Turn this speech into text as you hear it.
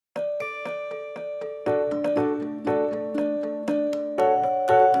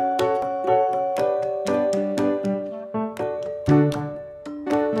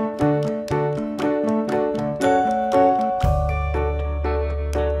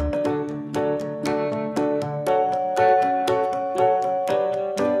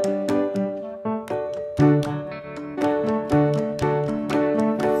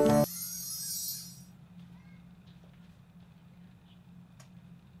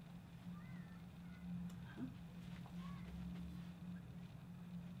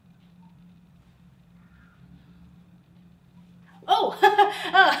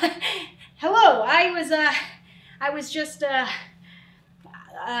Oh, hello. I was just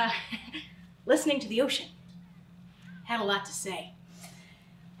listening to the ocean. Had a lot to say.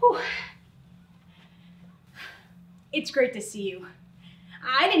 Whew. It's great to see you.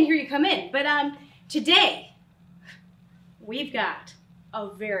 I didn't hear you come in, but today we've got a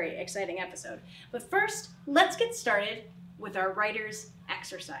very exciting episode. But first, let's get started with our writer's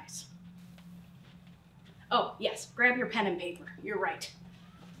exercise. Oh, yes, grab your pen and paper. You're right.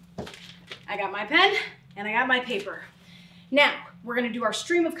 I got my pen and I got my paper. Now, we're gonna do our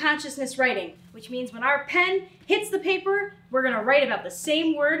stream of consciousness writing, which means when our pen hits the paper, we're gonna write about the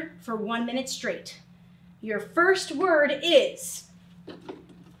same word for 1 minute straight. Your first word is,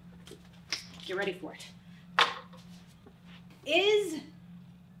 get ready for it, is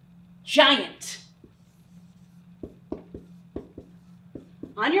giant.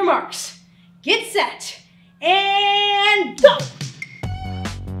 On your marks, get set, and go!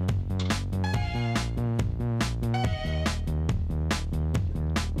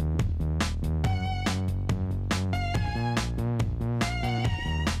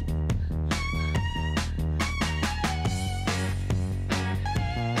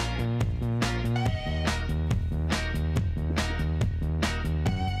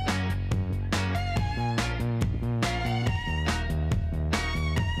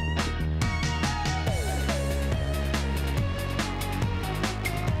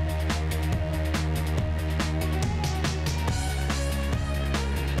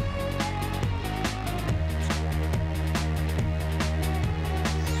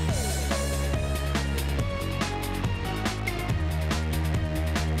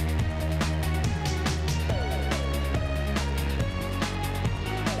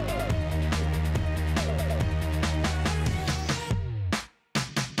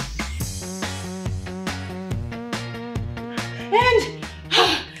 And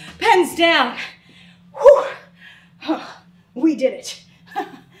pens down. Whew. We did it.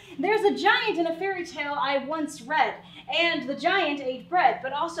 There's a giant in a fairy tale I once read, and the giant ate bread,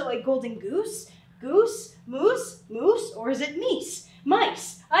 but also a golden goose, goose, moose, moose, or is it meese?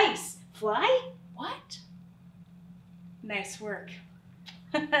 Mice, ice, fly? What? Nice work.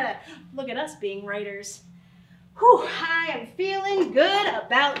 Look at us being writers. Whew, I am feeling good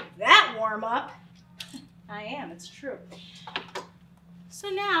about that warm-up. I am, it's true. So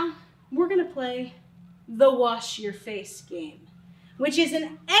now we're gonna play the wash your face game, which is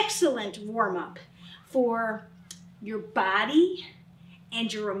an excellent warm-up for your body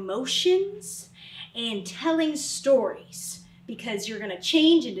and your emotions and telling stories, because you're gonna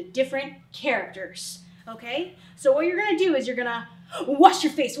change into different characters, okay? So what you're gonna do is you're gonna wash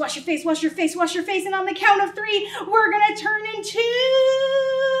your face, wash your face, wash your face, wash your face, and on the count of 3, we're gonna turn into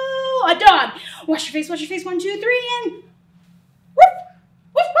a dog. Wash your face, 1, 2, 3, and woof,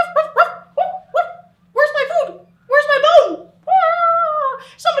 woof, woof, woof, woof, woof, woof. Where's my food? Where's my bone? Ah,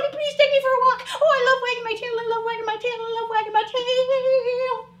 somebody please take me for a walk. Oh, I love wagging my tail, I love wagging my tail, I love wagging my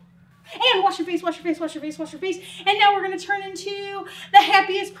tail. And wash your face, wash your face, wash your face, wash your face. And now we're gonna turn into the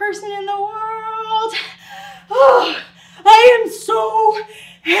happiest person in the world. Oh, I am so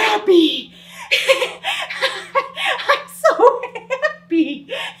happy. I'm so happy.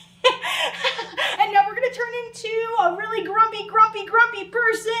 And now we're gonna turn into a really grumpy, grumpy, grumpy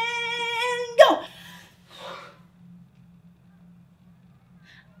person. Go.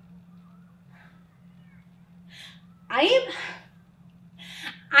 I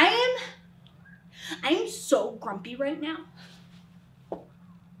am so grumpy right now.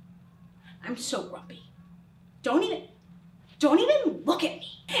 I'm so grumpy. Don't even look at me.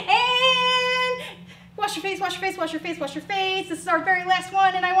 And wash your face, wash your face, wash your face, wash your face. This is our very last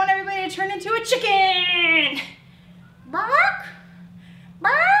one, and I want everybody to turn into a chicken. Bark,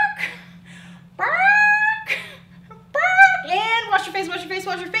 bark, bark, bark. And wash your face, wash your face,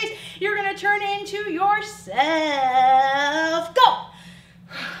 wash your face. You're gonna turn into yourself. Go.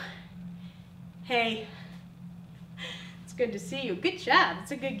 Hey, it's good to see you. Good job.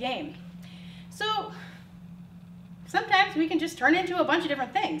 It's a good game. So sometimes we can just turn into a bunch of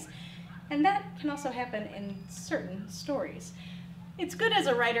different things. And that can also happen in certain stories. It's good as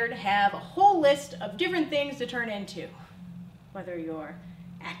a writer to have a whole list of different things to turn into. Whether you're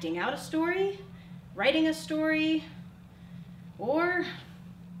acting out a story, writing a story, or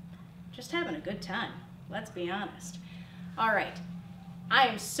just having a good time. Let's be honest. All right, I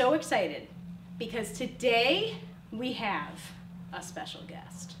am so excited because today we have a special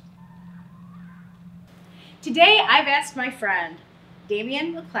guest. Today I've asked my friend,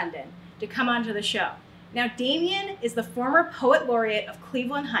 Damien McClendon, to come onto the show. Now, Damien is the former poet laureate of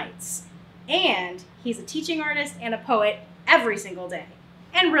Cleveland Heights, and he's a teaching artist and a poet every single day.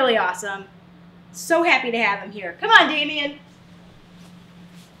 And really awesome. So happy to have him here. Come on, Damien.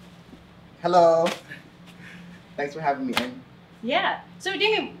 Hello. Thanks for having me in. Yeah. So,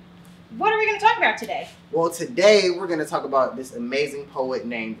 Damien, what are we going to talk about today? Well, today we're going to talk about this amazing poet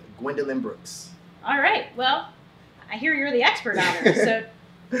named Gwendolyn Brooks. All right. Well, I hear you're the expert on her, so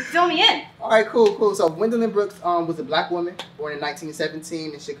fill me in. All right, cool. So Gwendolyn Brooks was a black woman born in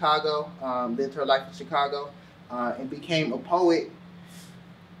 1917 in Chicago, lived her life in Chicago, and became a poet.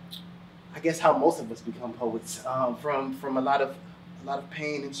 I guess how most of us become poets, from a lot of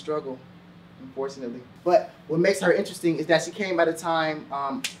pain and struggle, unfortunately. But what makes her interesting is that she came at a time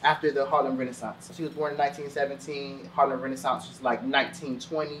after the Harlem Renaissance. She was born in 1917. Harlem Renaissance was like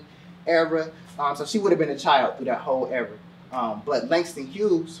 1920 era, so she would have been a child through that whole era. But Langston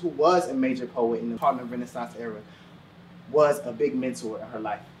Hughes, who was a major poet in the Harlem Renaissance era, was a big mentor in her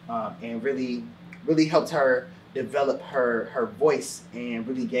life, and really helped her develop her voice and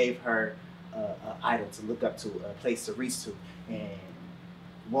really gave her an idol to look up to, a place to reach to. And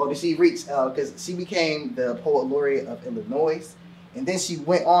well, did she reach? Because she became the Poet Laureate of Illinois, and then she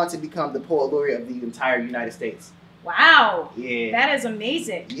went on to become the Poet Laureate of the entire United States. Wow. Yeah. That is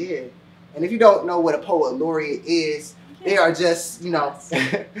amazing. Yeah. And if you don't know what a Poet Laureate is, they are just,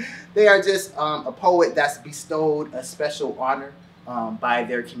 they are just a poet that's bestowed a special honor by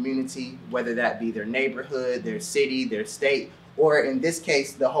their community, whether that be their neighborhood, their city, their state, or in this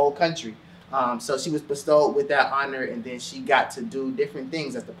case, the whole country. So she was bestowed with that honor, and then she got to do different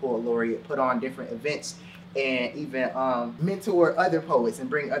things as the Poet Laureate, put on different events, and even mentor other poets and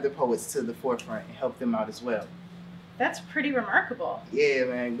bring other poets to the forefront and help them out as well. That's pretty remarkable. Yeah,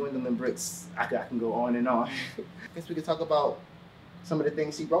 man, Gwendolyn Brooks, I can go on and on. I guess we could talk about some of the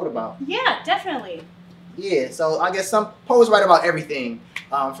things she wrote about. Yeah, definitely. Yeah, so I guess some poets write about everything,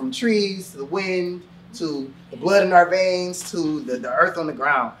 from trees to the wind to the blood in our veins to the earth on the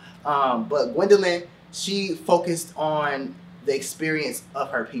ground. But Gwendolyn, she focused on the experience of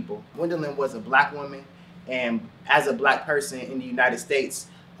her people. Gwendolyn was a black woman, and as a black person in the United States,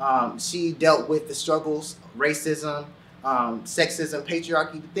 she dealt with the struggles, racism, sexism,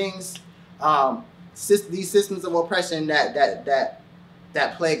 patriarchy, things, these systems of oppression that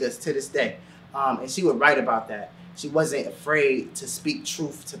plague us to this day. And she would write about that. She wasn't afraid to speak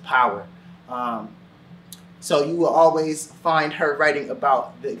truth to power. So you will always find her writing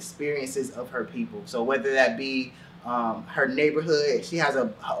about the experiences of her people. So whether that be her neighborhood, she has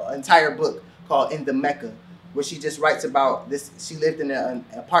an entire book called In the Mecca, where she just writes about this. She lived in an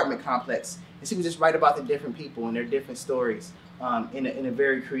apartment complex, and she would just write about the different people and their different stories in a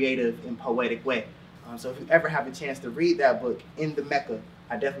very creative and poetic way. So if you ever have a chance to read that book, In the Mecca,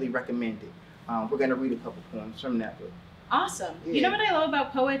 I definitely recommend it. We're going to read a couple poems from that book. Awesome. Yeah. You know what I love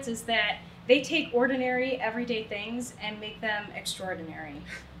about poets is that they take ordinary, everyday things and make them extraordinary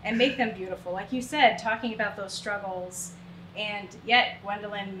and make them beautiful. Like you said, talking about those struggles, and yet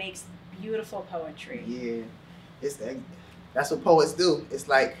Gwendolyn makes beautiful poetry. Yeah, that's what poets do. It's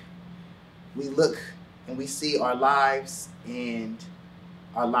like we look and we see our lives, and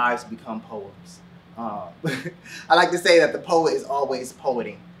our lives become poems. I like to say that the poet is always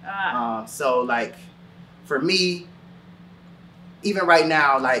poeting. So like for me, even right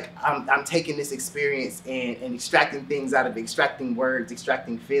now, like I'm taking this experience and extracting things out of it, extracting words,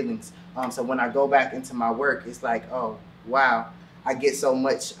 extracting feelings. So when I go back into my work, it's like, oh wow, I get so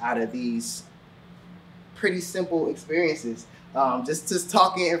much out of these pretty simple experiences. Just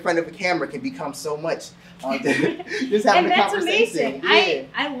talking in front of a camera can become so much. Just having and a that's conversation. amazing. Yeah.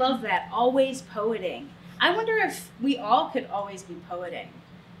 I love that. Always poeting. I wonder if we all could always be poeting.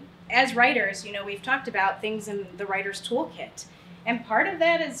 As writers, we've talked about things in the writer's toolkit. And part of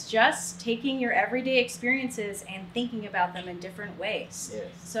that is just taking your everyday experiences and thinking about them in different ways. Yes.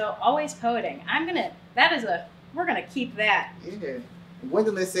 So always poeting. We're gonna keep that. Yeah.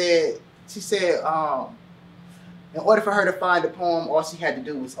 Gwendolyn said, in order for her to find a poem, all she had to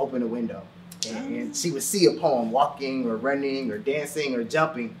do was open a window. And she would see a poem walking or running or dancing or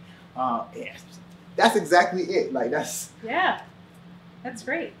jumping. Yeah. That's exactly it. Like Yeah. That's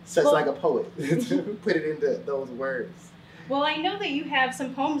great. So it's like a poet. Put it into those words. Well, I know that you have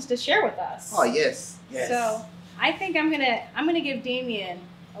some poems to share with us. Oh yes. Yes. So I think I'm gonna give Damien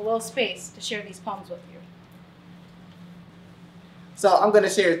a little space to share these poems with you. So I'm gonna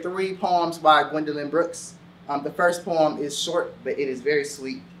share 3 poems by Gwendolyn Brooks. The first poem is short, but it is very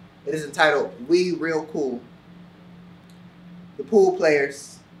sweet. It is entitled "We Real Cool." The pool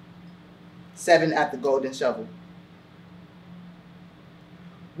players, 7 at the Golden Shovel.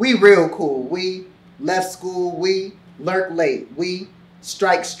 We real cool. We left school. We lurk late. We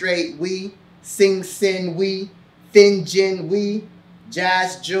strike straight. We sing sin. We Thin Jin we,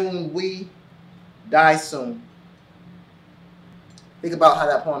 Jazz June we, die soon. Think about how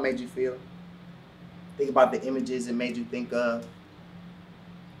that poem made you feel. Think about the images it made you think of.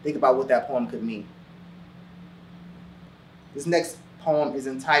 Think about what that poem could mean. This next poem is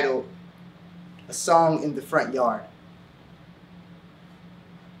entitled A Song in the Front Yard.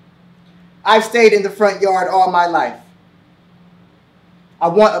 I've stayed in the front yard all my life. I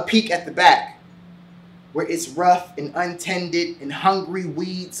want a peek at the back, where it's rough and untended and hungry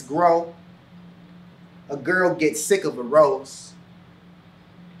weeds grow. A girl gets sick of a rose.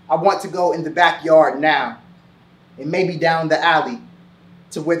 I want to go in the backyard now, and maybe down the alley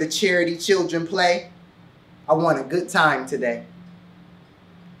to where the charity children play. I want a good time today.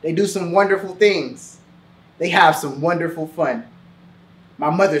 They do some wonderful things. They have some wonderful fun. My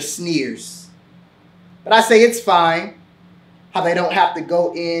mother sneers, but I say it's fine. How they don't have to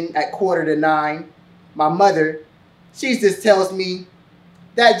go in at 8:45. My mother, she just tells me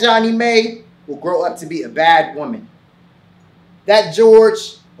that Johnny May will grow up to be a bad woman. That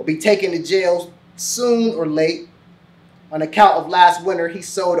George will be taken to jail soon or late on account of last winter he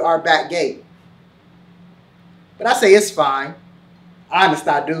sold our back gate. But I say it's fine. Honest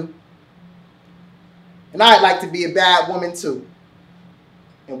I do. And I'd like to be a bad woman too,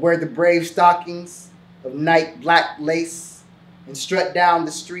 and wear the brave stockings of night black lace and strut down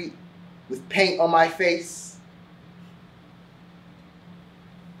the street with paint on my face.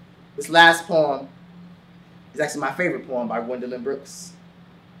 This last poem is actually my favorite poem by Gwendolyn Brooks,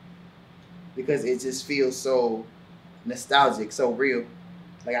 because it just feels so nostalgic, so real.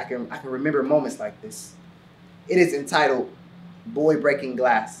 Like I can remember moments like this. It is entitled Boy Breaking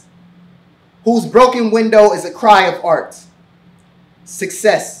Glass. Whose broken window is a cry of art.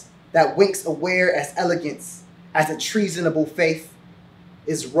 Success that winks aware as elegance, as a treasonable faith,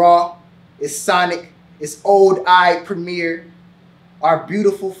 is raw, is sonic, is old-eyed premiere, our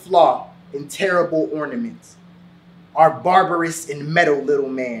beautiful flaw in terrible ornaments, our barbarous in metal little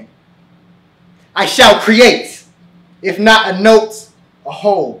man. I shall create, if not a note, a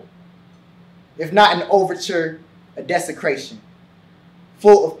whole, if not an overture, a desecration,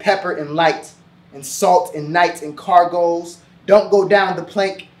 full of pepper and light and salt and night and cargoes. Don't go down the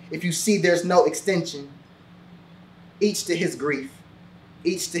plank if you see there's no extension. Each to his grief,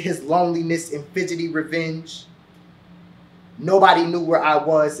 each to his loneliness and fidgety revenge. Nobody knew where I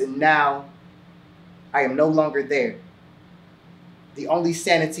was, and now I am no longer there. The only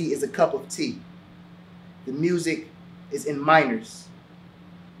sanity is a cup of tea. The music is in minors.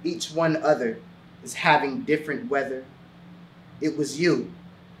 Each one other is having different weather. It was you.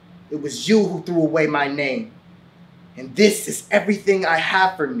 It was you who threw away my name. And this is everything I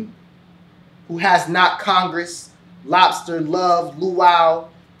have for me. Who has not Congress, lobster, love, luau,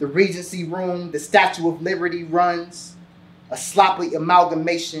 the Regency room, the Statue of Liberty runs, a sloppy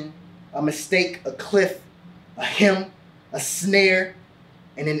amalgamation, a mistake, a cliff, a hymn, a snare,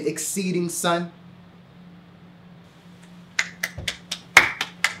 and an exceeding sun.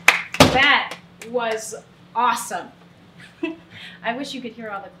 That was awesome. I wish you could hear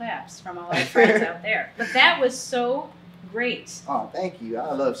all the claps from all our friends out there. But that was so great. Oh, thank you.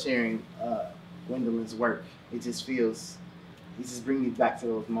 I love sharing Gwendolyn's work. It just feels, it just brings me back to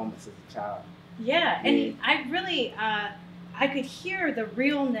those moments as a child. Yeah, and I really, I could hear the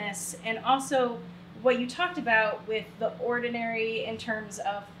realness, and also what you talked about with the ordinary in terms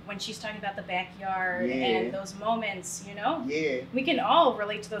of when she's talking about the backyard and those moments, you know? Yeah. We can all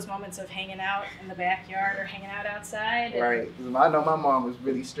relate to those moments of hanging out in the backyard or hanging out outside. Right. I know my mom was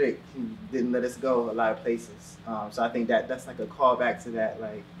really strict. She didn't let us go a lot of places. So I think that's like a callback to that,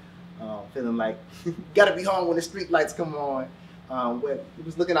 like feeling like gotta be home when the street lights come on. It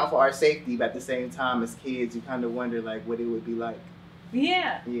was looking out for our safety, but at the same time, as kids, you kind of wonder like what it would be like.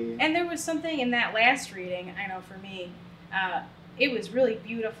 Yeah. And there was something in that last reading, I know for me, it was really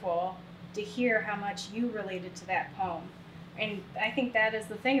beautiful to hear how much you related to that poem. And I think that is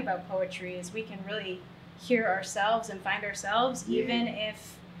the thing about poetry, is we can really hear ourselves and find ourselves, even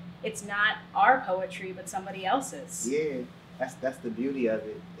if it's not our poetry, but somebody else's. Yeah, that's the beauty of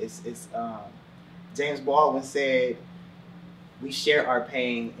it. It's James Baldwin said, we share our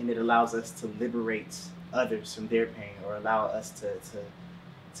pain, and it allows us to liberate others from their pain, or allow us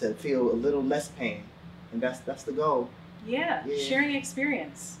to feel a little less pain, and that's the goal. Yeah, sharing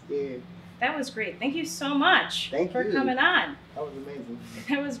experience. Yeah, that was great. Thank you so much for coming on. That was amazing.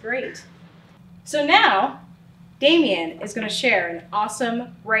 That was great. So now Damien is going to share an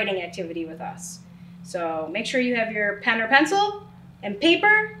awesome writing activity with us. So make sure you have your pen or pencil and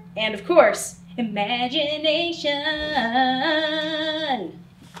paper, and of course, imagination.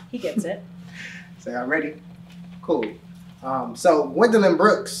 He gets it. So I'm ready. Cool. So Gwendolyn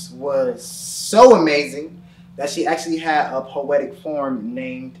Brooks was so amazing that she actually had a poetic form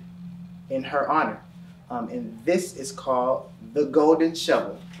named in her honor. And this is called the Golden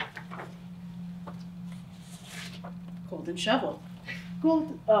Shovel. Golden shovel.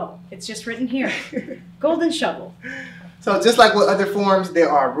 Oh, it's just written here. Golden shovel. So just like with other forms, there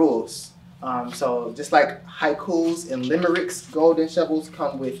are rules. So just like haikus and limericks, golden shovels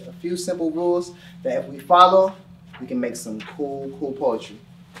come with a few simple rules that if we follow, we can make some cool poetry.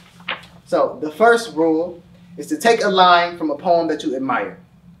 So the first rule is to take a line from a poem that you admire.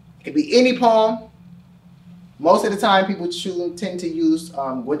 It could be any poem. Most of the time people tend to use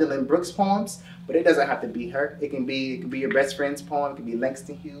Gwendolyn Brooks poems, but it doesn't have to be her. It can be your best friend's poem. It could be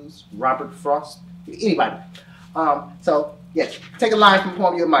Langston Hughes, Robert Frost, anybody. So yes, take a line from a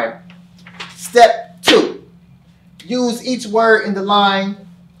poem you admire. Step 2, use each word in the line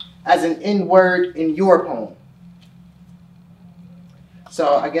as an end word in your poem.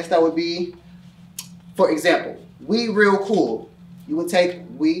 So I guess that would be, for example, we real cool. You would take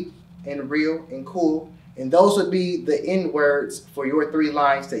we and real and cool, and those would be the end words for your 3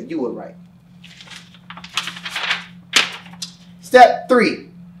 lines that you would write. Step 3,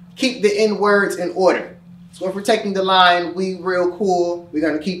 keep the end words in order. So if we're taking the line, we real cool, we're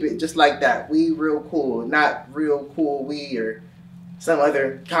going to keep it just like that. We real cool, not real cool we or some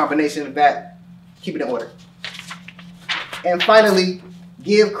other combination of that. Keep it in order. And finally,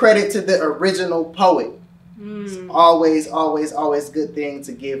 give credit to the original poet. It's always a good thing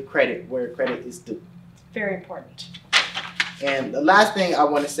to give credit where credit is due. Very important. And the last thing I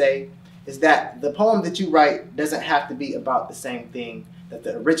want to say is that the poem that you write doesn't have to be about the same thing that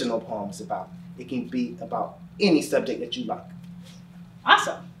the original poem is about. It can be about any subject that you like.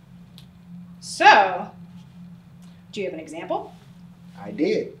 Awesome. So, do you have an example? I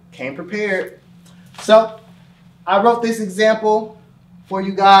did. Came prepared. So, I wrote this example for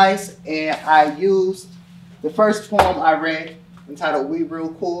you guys, and I used the first poem I read entitled We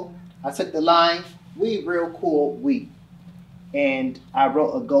Real Cool. I took the line, we real cool, we. And I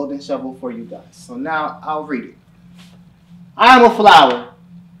wrote a golden shovel for you guys. So now I'll read it. I am a flower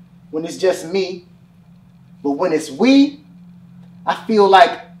when it's just me, but when it's we, I feel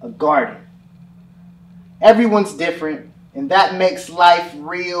like a garden. Everyone's different, and that makes life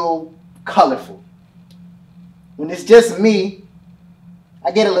real colorful. When it's just me,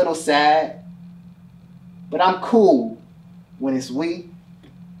 I get a little sad, but I'm cool when it's we.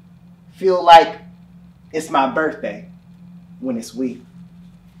 Feel like it's my birthday when it's we.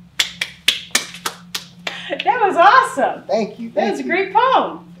 That was awesome. Thank you. That was a great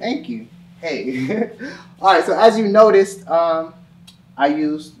poem. Thank you. Hey. All right, so as you noticed, I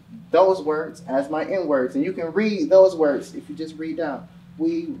used those words as my end words, and you can read those words if you just read down.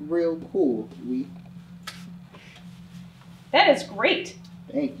 We real cool. We. That is great.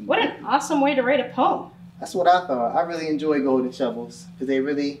 Thank you. What an awesome way to write a poem. That's what I thought. I really enjoy golden shovels because they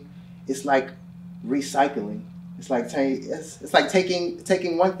really, it's like recycling. It's like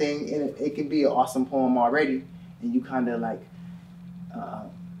taking one thing and it can be an awesome poem already, and you kind of like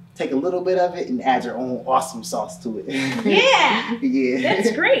take a little bit of it and add your own awesome sauce to it. Yeah. Yeah.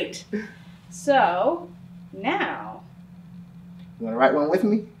 That's great. So now, you want to write one with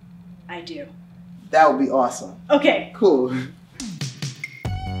me? I do. That would be awesome. Okay. Cool.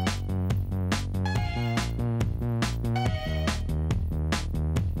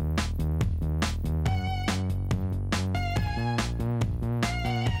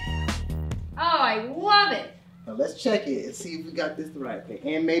 I love it. Now let's check it and see if we got this right.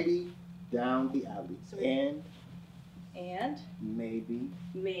 Okay, and maybe down the alley. And maybe.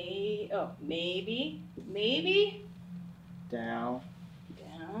 Maybe down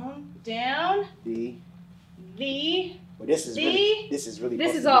the. Well, this is really.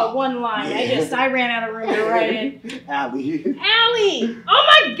 This is all one line. Yeah. I ran out of room to write it. Alley. Allie!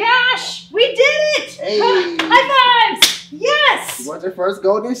 Oh my gosh! We did it! Hey. High fives! Yes! What's your first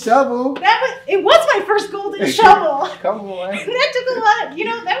golden shovel? It was my first golden shovel. Come on. That took a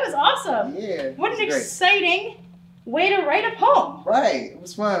lot. That was awesome. Yeah. What an exciting way to write a poem. Right. It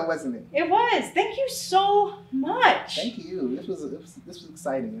was fun, wasn't it? It was. Thank you so much. Thank you. This was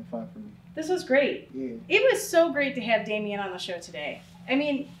exciting and fun for me. This was great. Yeah. It was so great to have Damien on the show today. I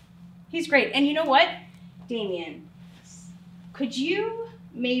mean, he's great. And you know what? Damien, could you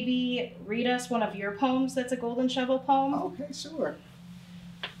maybe read us one of your poems that's a golden shovel poem? Okay, sure.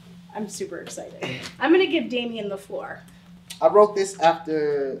 I'm super excited. I'm going to give Damien the floor. I wrote this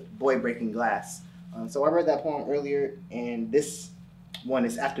after Boy Breaking Glass. So I read that poem earlier, and this one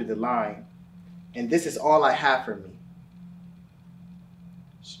is after the line. And this is all I have for me.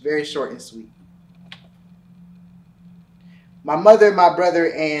 It's very short and sweet. My mother, my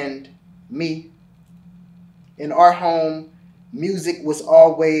brother, and me. In our home, music was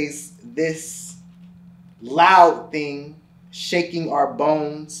always this loud thing, shaking our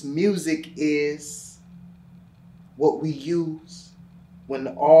bones. Music is what we use when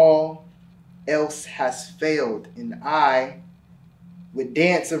all else has failed, and I would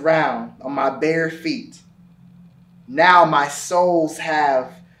dance around on my bare feet. Now my soles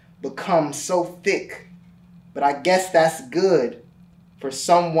have become so thick, but I guess that's good for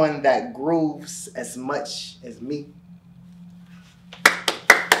someone that grooves as much as me.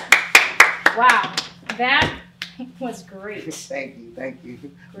 Wow, that was great. Thank you, thank you.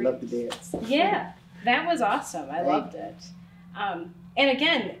 Great. Love to dance. Yeah, that was awesome. I loved it. And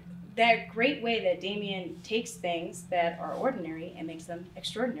again, that great way that Damien takes things that are ordinary and makes them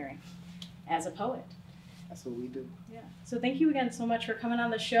extraordinary as a poet. That's what we do. Yeah. So thank you again so much for coming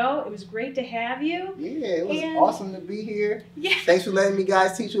on the show. It was great to have you. Yeah, it was awesome to be here. Yeah. Thanks for letting me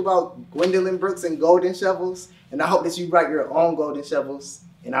guys teach you about Gwendolyn Brooks and golden shovels. And I hope that you write your own golden shovels.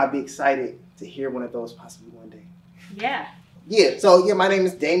 And I'll be excited to hear one of those possibly one day. Yeah. Yeah, so my name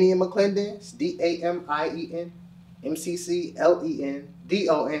is Damien McClendon. It's Damien McClendon.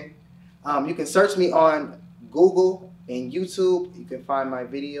 You can search me on Google and YouTube. You can find my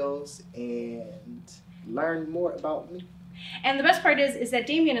videos and learn more about me. And the best part is that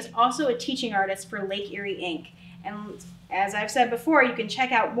Damien is also a teaching artist for Lake Erie Ink. And as I've said before, you can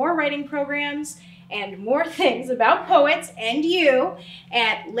check out more writing programs and more things about poets and you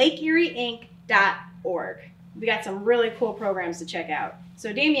at lakeerieink.org. We got some really cool programs to check out.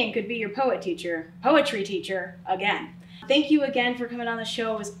 So Damien could be your poetry teacher again. Thank you again for coming on the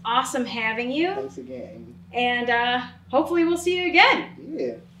show. It was awesome having you. Thanks again. And hopefully we'll see you again.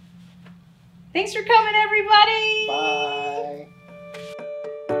 Yeah. Thanks for coming, everybody. Bye.